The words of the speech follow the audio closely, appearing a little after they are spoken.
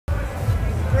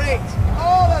right.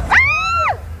 Oh,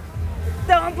 that's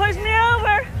Don't push me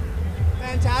over.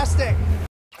 fantastic.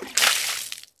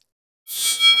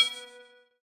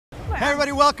 Hey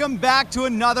everybody, welcome back to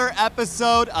another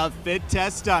episode of Fit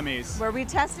Test Dummies. Where we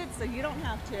test it so you don't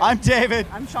have to. I'm David.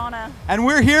 I'm Shauna. And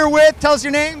we're here with, tell us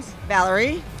your names.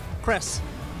 Valerie. Chris.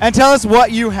 And tell us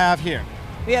what you have here.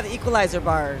 We have the Equalizer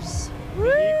bars.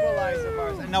 Equalizer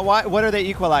bars. And now what are they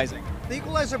equalizing? The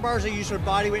Equalizer bars are used for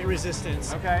body weight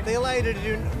resistance. Okay. They allow you to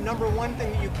do number one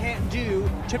thing that you can't do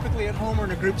typically at home or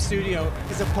in a group studio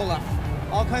is a pull-up.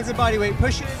 All kinds of body weight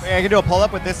pushes. Wait, I can do a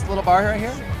pull-up with this little bar right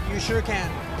here? You sure can.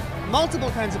 Multiple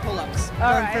kinds of pull-ups.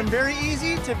 From very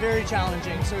easy to very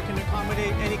challenging, so it can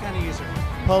accommodate any kind of user.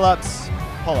 Pull-ups,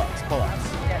 pull-ups, pull-ups.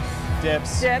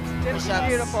 Dips. Dips is Push-ups.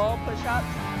 beautiful. Push-ups.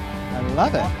 I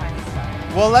love it. All kinds of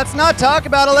stuff. Well, let's not talk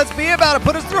about it, let's be about it.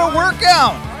 Put us through a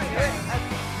workout.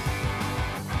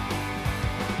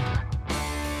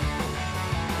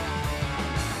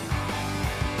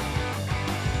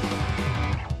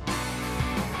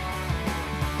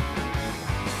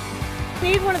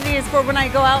 Need one of these for when I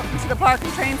go out into the park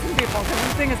and train some people, because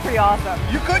this thing is pretty awesome.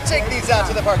 You could take these out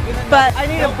to the park. But I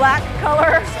need a black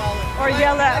color or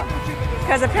yellow,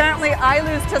 because apparently I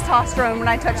lose testosterone when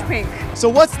I touch pink. So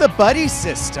what's the buddy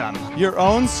system? Your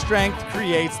own strength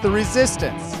creates the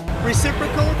resistance.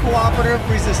 Reciprocal cooperative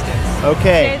resistance.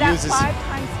 Okay, Say that uses 5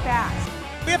 times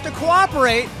fast. We have to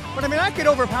cooperate, but I mean, I could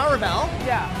overpower Val,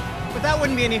 Yeah. but that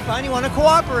wouldn't be any fun. You want to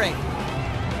cooperate.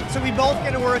 So we both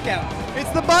get a workout. It's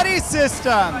the buddy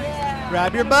system.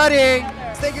 Grab your buddy.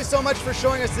 Thank you so much for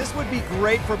showing us. This would be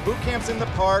great for boot camps in the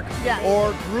park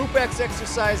or group X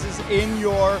exercises in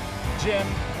your gym,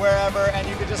 wherever, and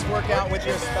you could just work out with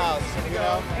your spouse, you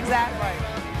know? Exactly.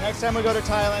 Next time we go to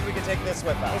Thailand, we can take this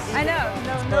with us. I know.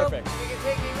 No, Perfect. You can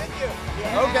take me with you.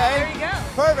 Yeah, Okay. There you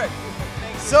go. Perfect.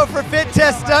 So for Fit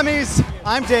Test Dummies,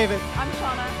 I'm David. I'm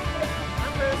Shauna.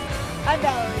 I'm Bruce. I'm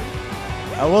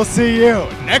Valerie. And we'll see you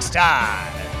next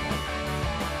time.